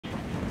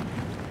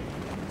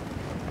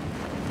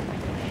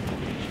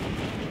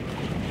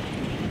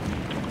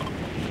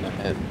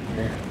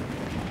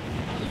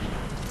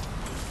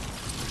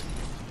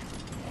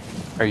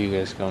Are you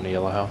guys going to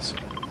Yellow House?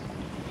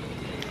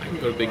 I can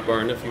go to Big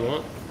Barn if you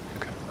want.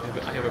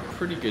 Okay. I have a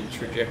pretty good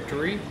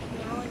trajectory.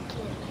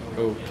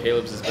 Oh,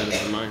 Caleb's is better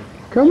than mine.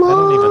 Come on! I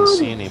don't even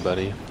see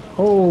anybody.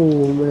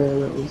 Oh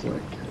man, that was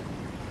like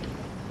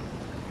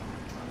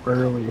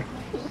early.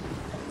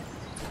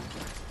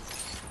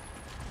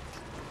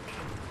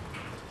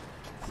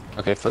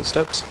 Okay,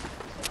 footsteps.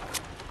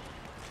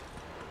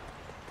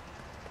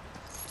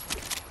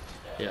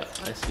 Yeah,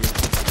 I see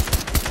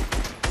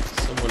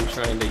someone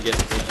trying to get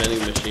the vending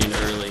machine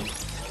early.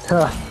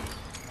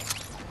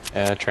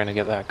 Yeah, trying to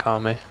get that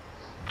Kame.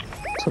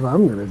 That's what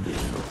I'm gonna do.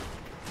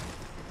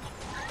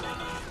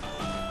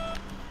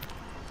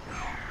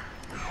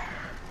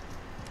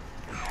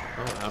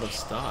 Oh, out of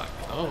stock.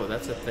 Oh,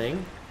 that's a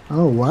thing?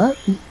 Oh, what?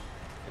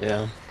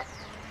 Yeah.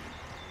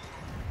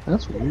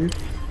 That's weird.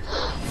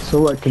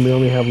 So what, can we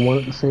only have one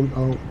at the same...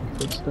 Oh,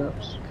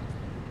 footsteps.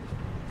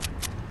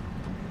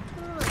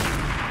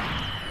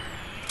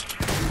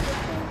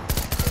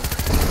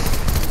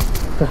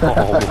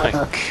 Oh my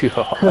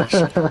gosh.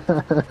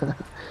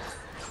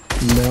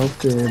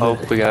 Melted. Oh,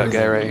 we got a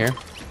guy right here.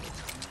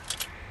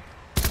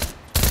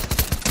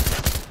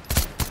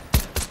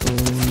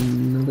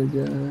 Another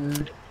guy.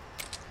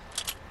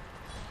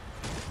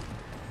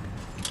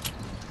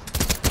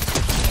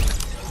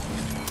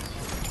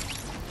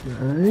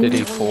 Nice. Did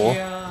he fall?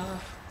 Yeah.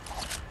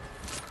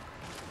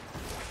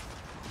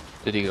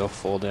 Did he go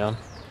full down?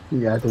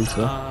 Yeah, I think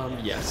so.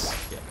 Yes.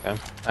 Yeah.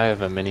 Okay. I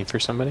have a mini for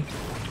somebody.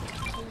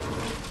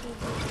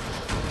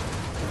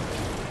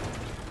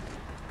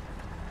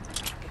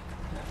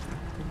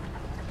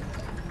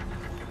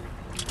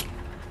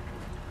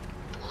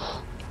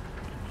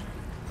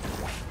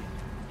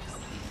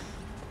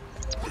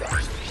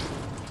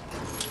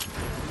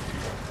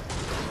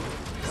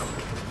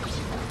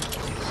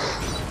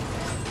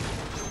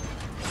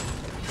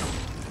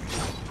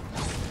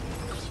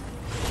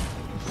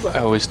 I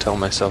always tell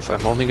myself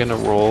I'm only gonna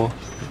roll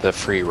the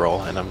free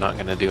roll and I'm not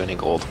gonna do any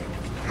gold.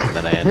 And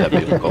then I end up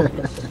doing gold.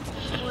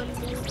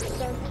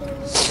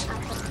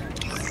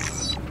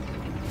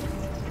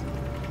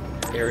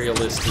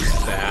 Aerialist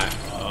is back.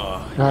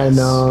 Oh, yes. I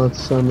know,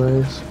 it's so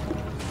nice.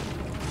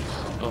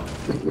 Oh.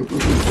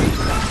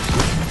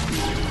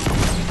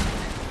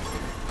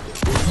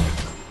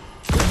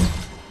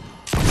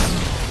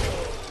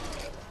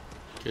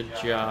 Good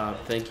job.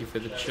 Thank you for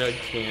the chug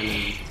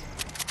cannon.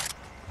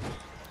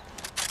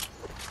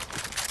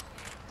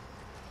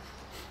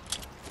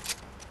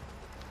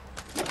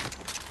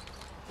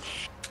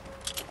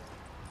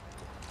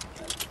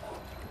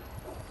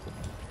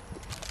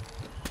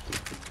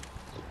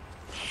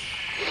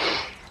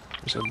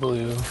 There's a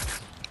blue.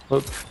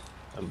 Whoop.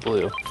 A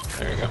blue.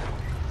 There you go.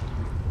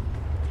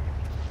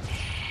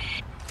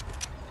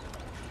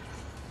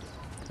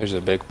 There's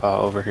a big pot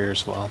over here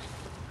as well.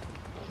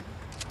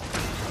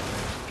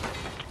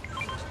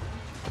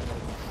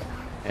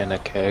 And a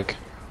keg.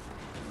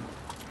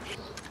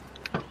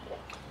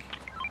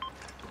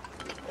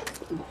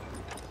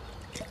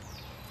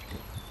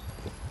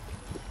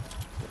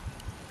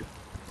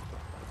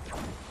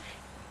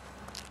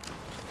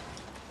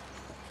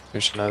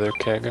 There's another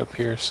keg up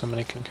here,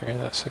 somebody can carry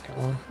that second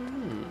one.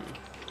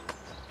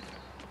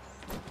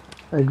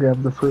 I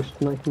grabbed the first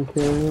one, I can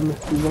carry him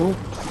if you won't.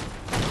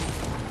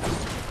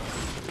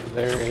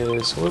 There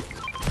is, whoop.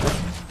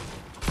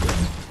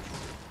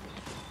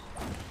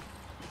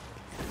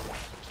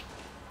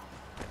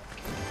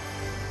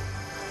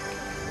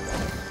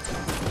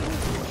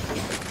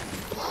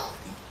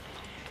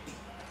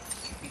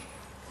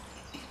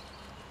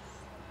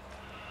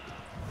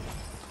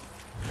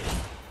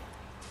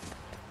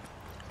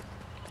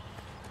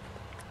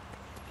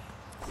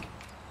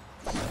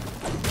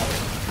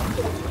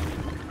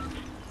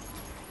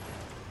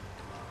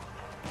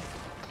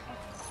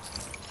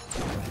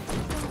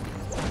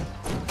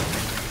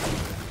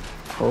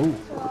 Oh.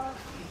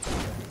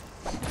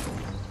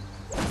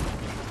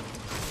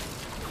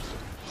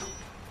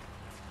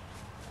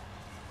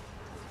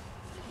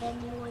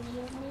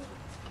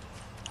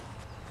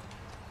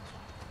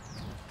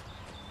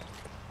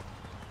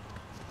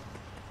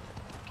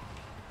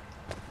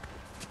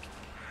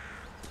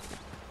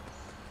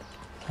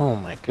 Oh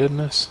my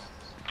goodness.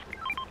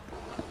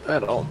 I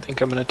don't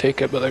think I'm gonna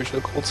take it, but there's a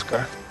gold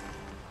scar.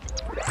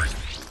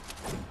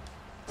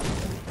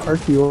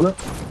 Ark, you want it?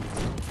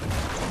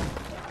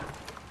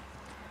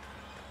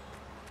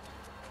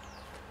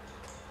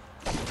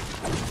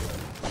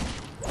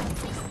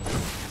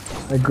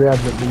 I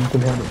grabbed it, but you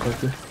can have it,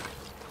 Parker.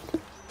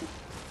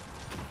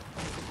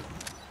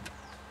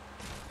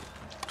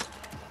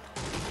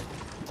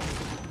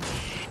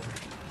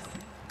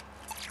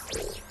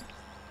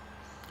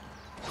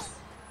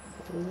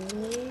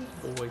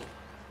 Oh boy.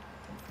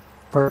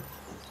 Park.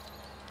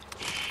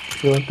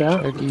 You want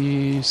that?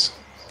 Eggies.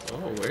 Oh,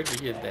 where'd you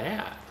get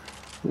that?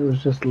 It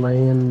was just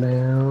laying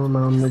down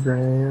on the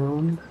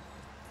ground.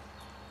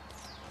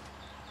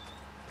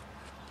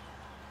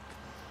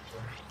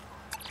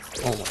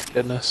 Oh my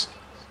goodness.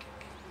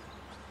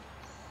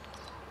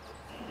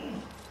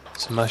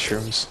 Some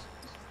mushrooms.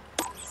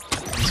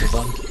 That's a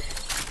bun.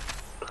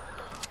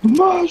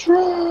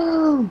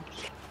 Mushrooms!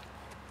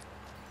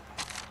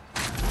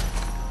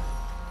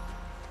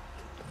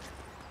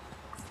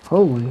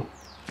 Holy.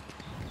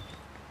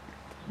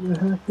 The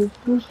heck is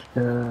this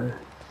guy?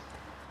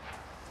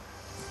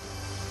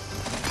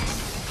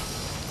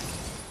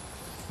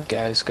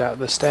 Guy's got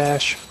the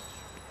stash.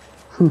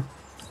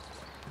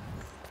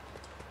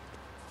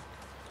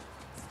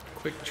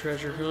 Quick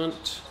treasure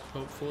hunt,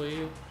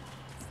 hopefully.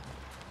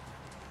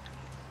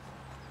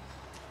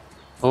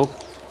 Oh,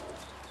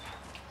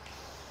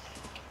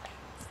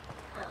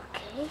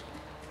 Okay.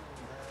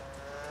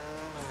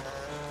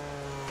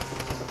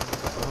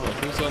 Oh,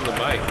 who's on the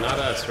bike? Not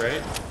us,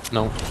 right?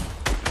 no.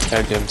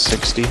 Tagged him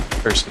 60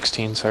 or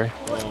 16, sorry.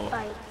 What Oh.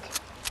 bike?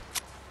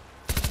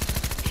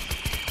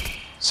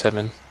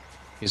 7.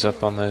 He's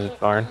up on the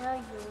barn. Where are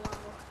you,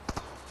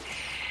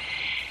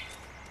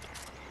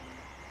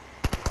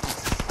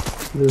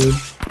 Mama? Dude.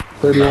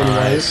 31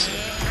 Nice. lives.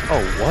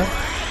 Oh, what?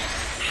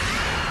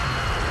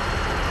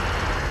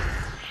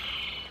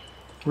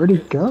 Where'd he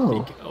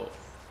go? Oh,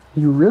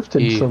 He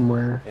rifted He-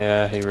 somewhere.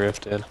 Yeah, he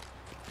rifted.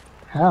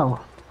 How?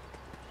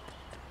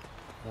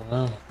 I don't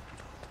know.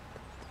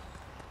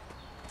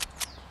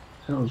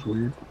 That was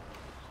weird.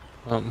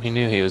 Well, he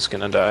knew he was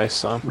gonna die,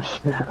 so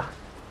Yeah.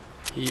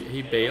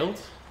 he bailed?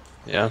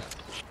 yeah.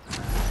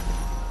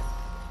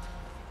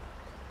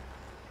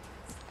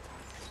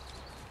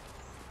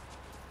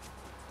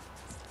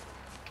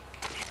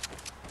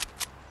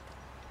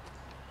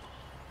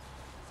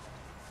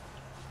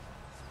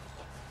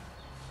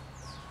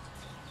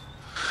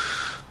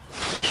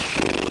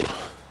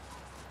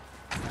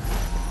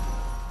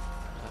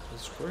 That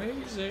was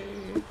crazy.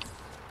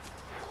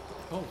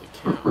 Holy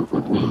cow.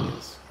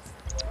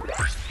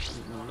 That is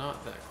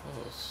not that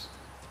close.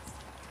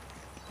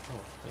 Oh,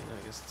 wait,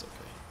 I guess it's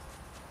okay.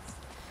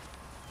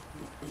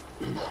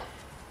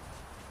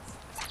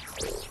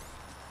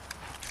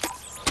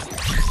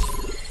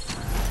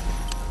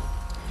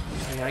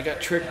 Hey, I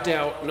got tricked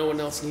out. No one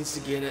else needs to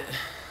get it.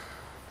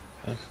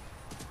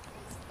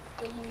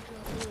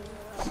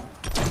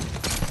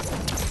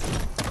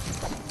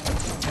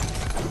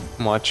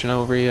 I'm watching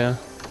over you.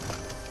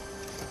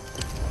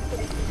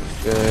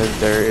 Good,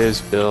 there is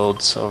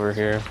builds over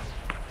here.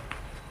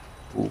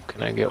 Ooh,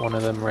 can I get one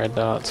of them red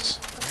dots?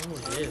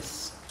 Oh,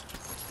 yes.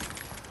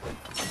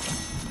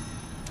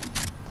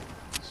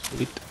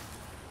 Sweet.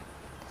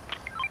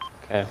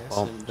 Okay,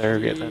 well, they're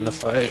getting in the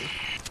fight.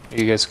 Are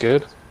you guys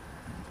good?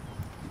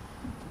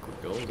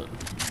 We're golden.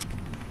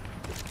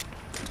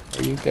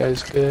 Are you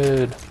guys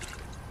good?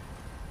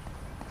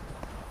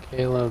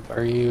 Caleb,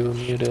 are you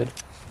muted?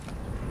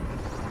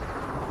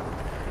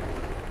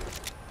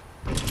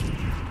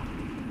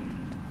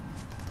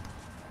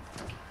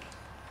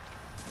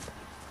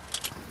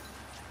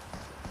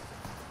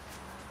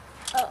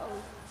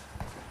 Uh-oh.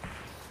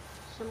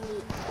 Somebody...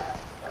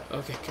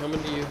 Okay,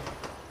 coming to you.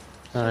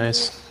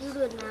 Nice. You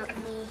good now,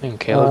 me. And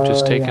Caleb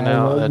just taking yeah, I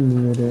out was a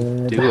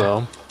muted.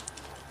 duo.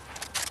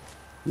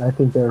 I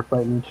think they were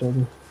fighting each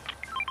other.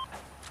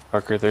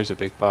 Parker, there's a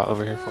big bot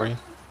over here for you.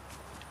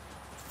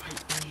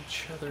 Fighting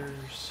each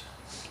other's.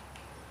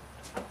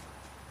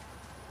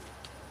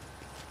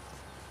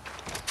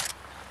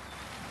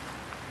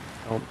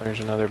 Oh, there's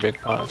another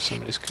big bot if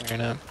somebody's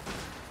carrying it.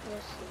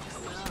 Yes.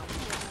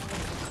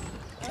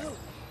 Oh.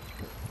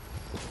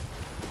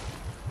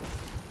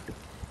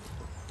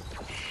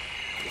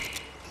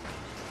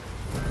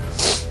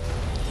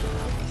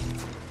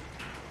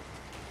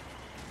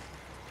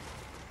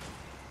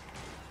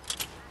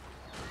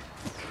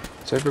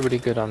 Is everybody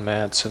good on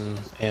mats and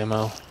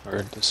ammo?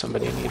 Or does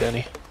somebody need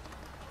any?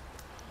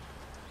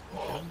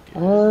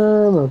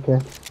 Okay.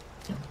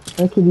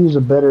 I could use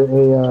a better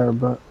AR,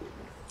 but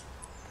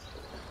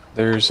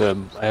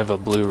I have a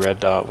blue red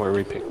dot where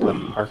we picked up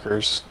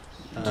Parker's.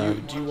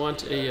 Do you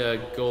want a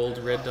gold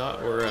red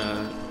dot or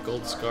a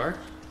gold scar?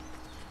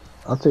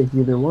 I'll take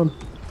either one.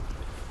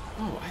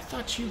 Oh, I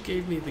thought you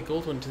gave me the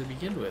gold one to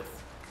begin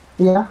with.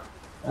 Yeah,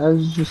 I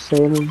was just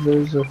saying that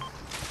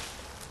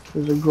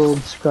there's a gold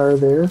scar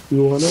there if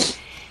you want it.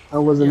 I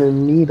wasn't Yeah.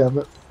 in need of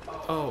it.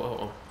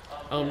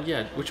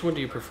 Yeah, which one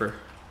do you prefer?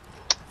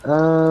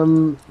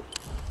 I'm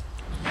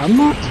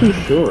not too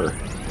sure.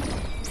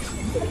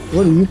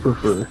 What do you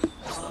prefer?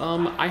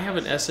 I have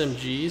an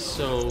SMG,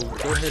 so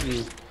go ahead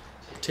and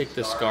take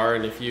the scar,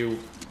 and if you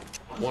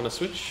want to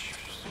switch,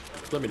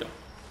 let me know.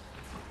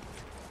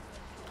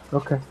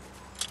 Okay.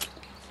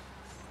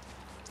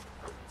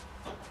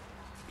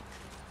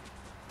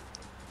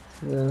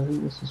 Yeah, I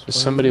think this is Does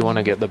fine. somebody want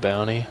to get the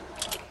bounty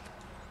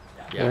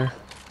Yeah. there?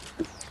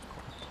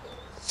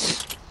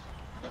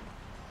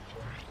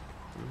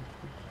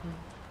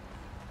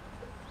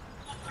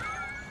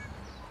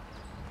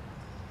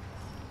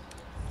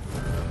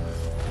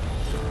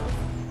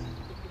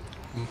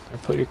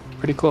 They're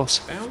pretty close.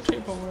 Bounty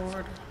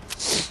board.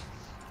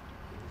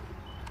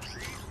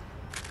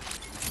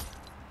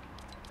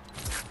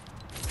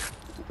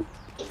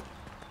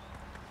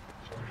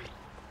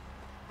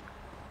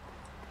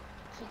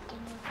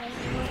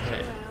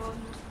 Okay.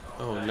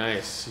 Oh,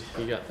 nice.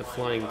 You got the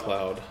flying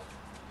cloud.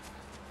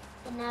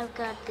 And I've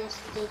got this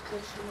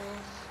Baker's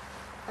Smash,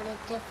 but a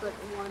different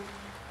one.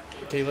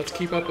 Okay, let's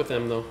keep up with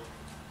them though.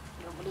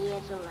 Nobody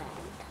is around.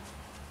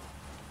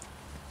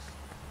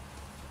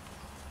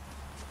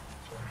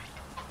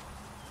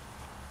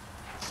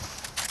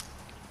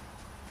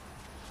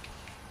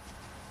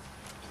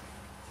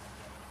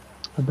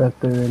 I bet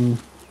they're in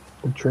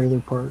the trailer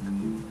park.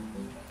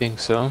 Think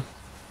so?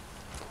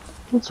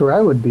 That's where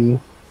I would be.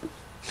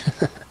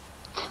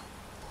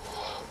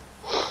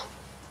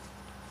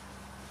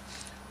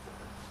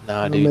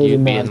 Nah, Well, dude, maybe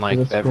you'd be not, in like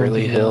but it's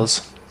Beverly going to be.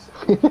 Hills.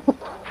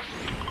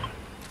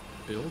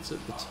 Builds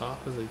at the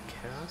top of the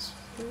cast?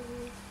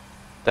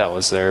 That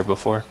was there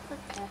before.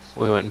 Okay.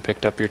 We went and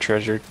picked up your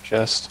treasure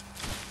chest.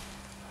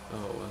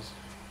 Oh, it was.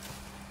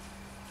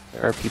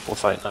 There are people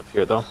fighting up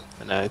here though,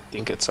 and I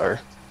think it's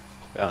our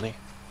bounty.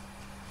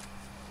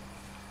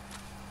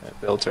 That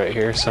build's right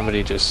here.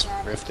 Somebody just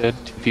rifted.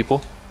 2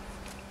 people.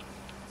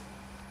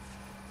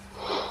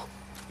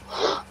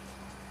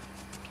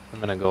 I'm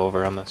gonna go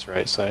over on this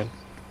right side.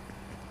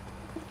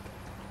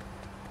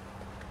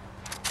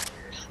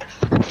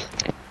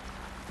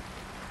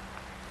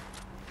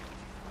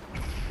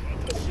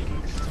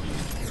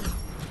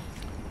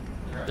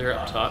 They're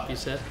up top, you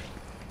said?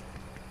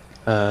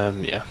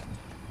 Yeah.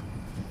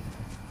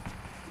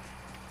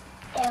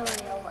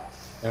 Aerial was.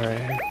 All right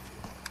here.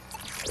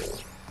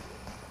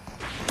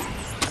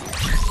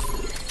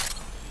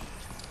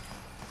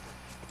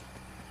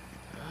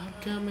 I'm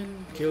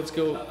coming. Okay, let's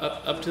go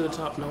up to the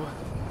top, Noah.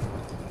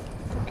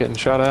 Getting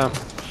shot at.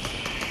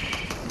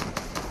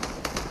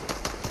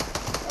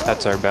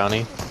 That's our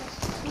bounty.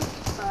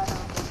 Spot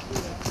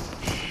over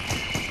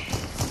here.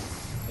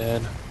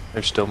 Dead.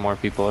 There's still more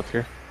people up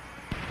here.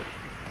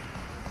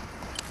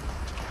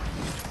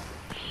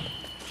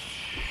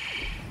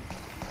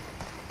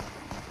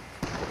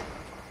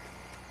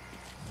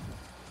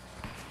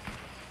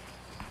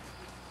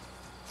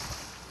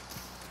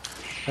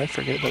 Did I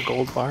forget the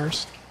gold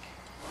bars?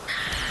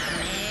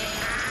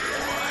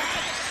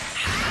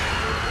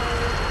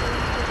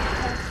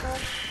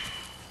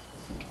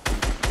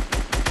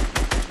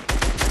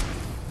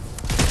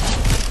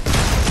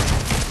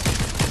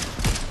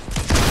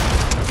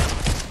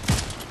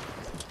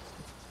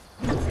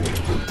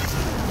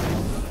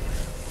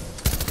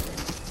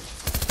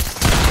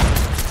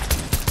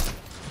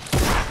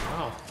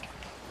 Wow.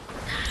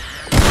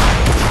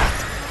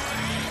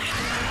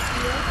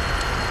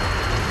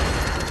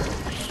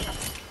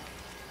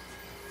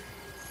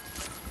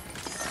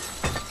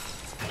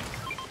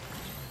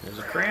 There's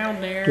a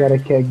crown there. Got a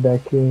keg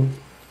back here.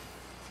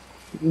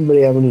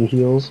 Anybody have any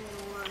heals?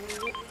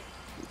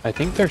 I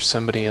think there's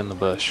somebody in the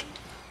bush.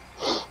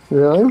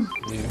 Really?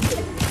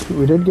 Yeah.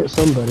 We did get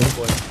somebody.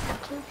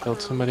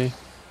 Killed somebody.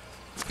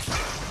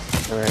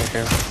 They're right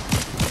here.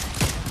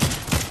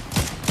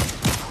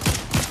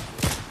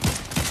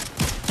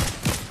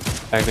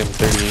 Tagged him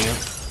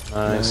 38.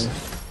 Nice.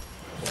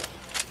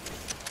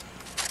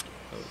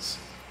 That was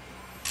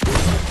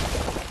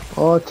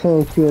Oh,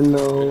 thank you, good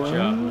Noah.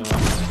 job,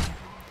 Noah.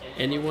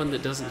 Anyone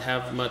that doesn't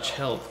have much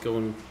health, go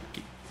and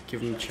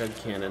give them chug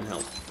cannon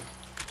help.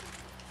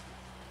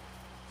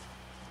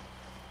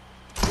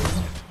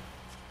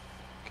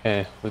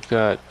 Okay, we've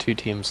got 2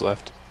 teams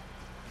left.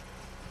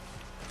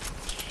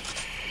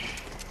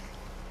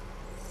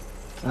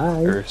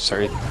 Hi. Or,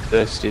 sorry,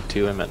 did I say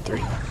 2? I meant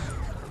 3. I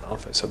don't know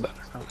if I said that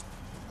or not.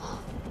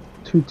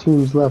 2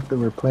 teams left that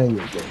we're playing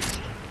against.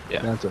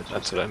 Yeah, That's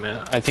that's what what I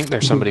meant. I think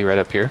there's somebody right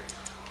up here.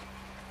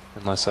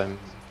 Unless I'm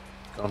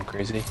going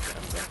crazy. I'm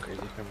going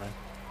crazy, never mind.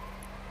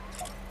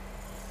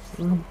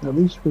 Well, at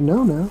least we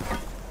know now.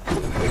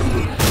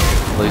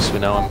 At least we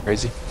know I'm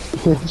crazy.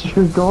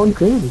 You're going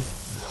crazy.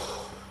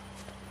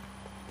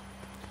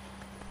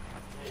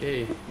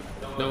 Okay.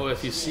 Noah,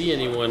 if you see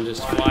anyone,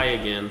 just fly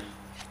again.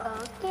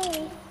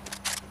 Okay.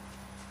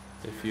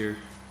 If you're...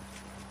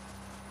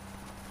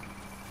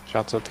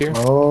 Shots up here.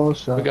 Oh,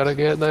 shots. We gotta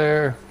get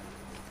there.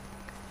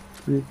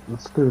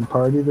 Let's third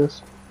party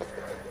this.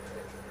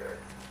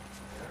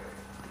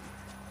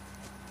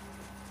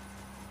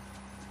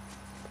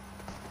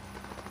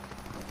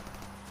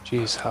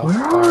 Jeez, how Where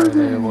far are are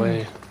they they?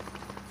 away?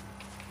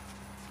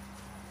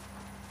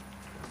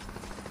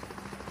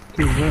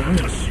 Dude, where are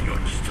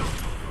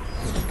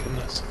they?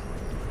 Goodness.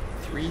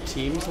 3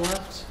 teams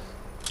left?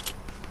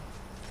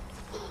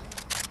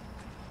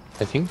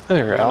 I think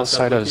they're Wanna look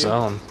outside up of with you?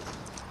 zone.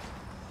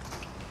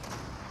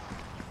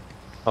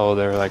 Oh,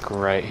 they're like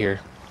right here.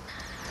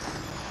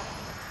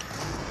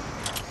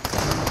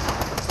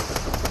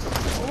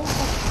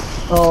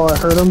 Oh, I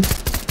heard him.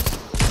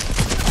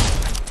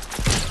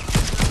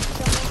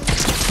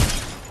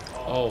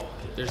 Oh,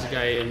 there's a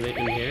guy in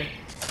here.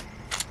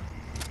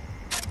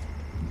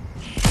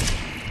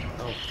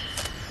 Oh.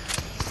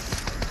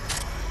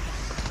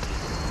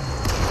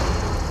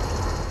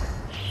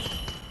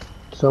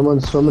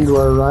 Someone's swimming to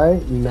our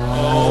right.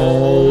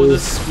 Oh, the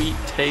Nice. sweet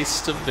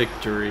taste of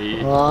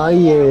victory. Oh,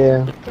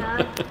 yeah.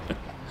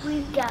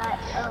 We got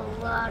a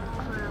lot of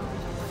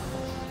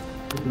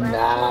crowns.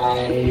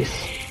 Nice.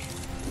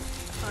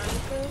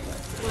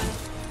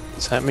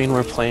 Does that mean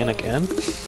we're playing again?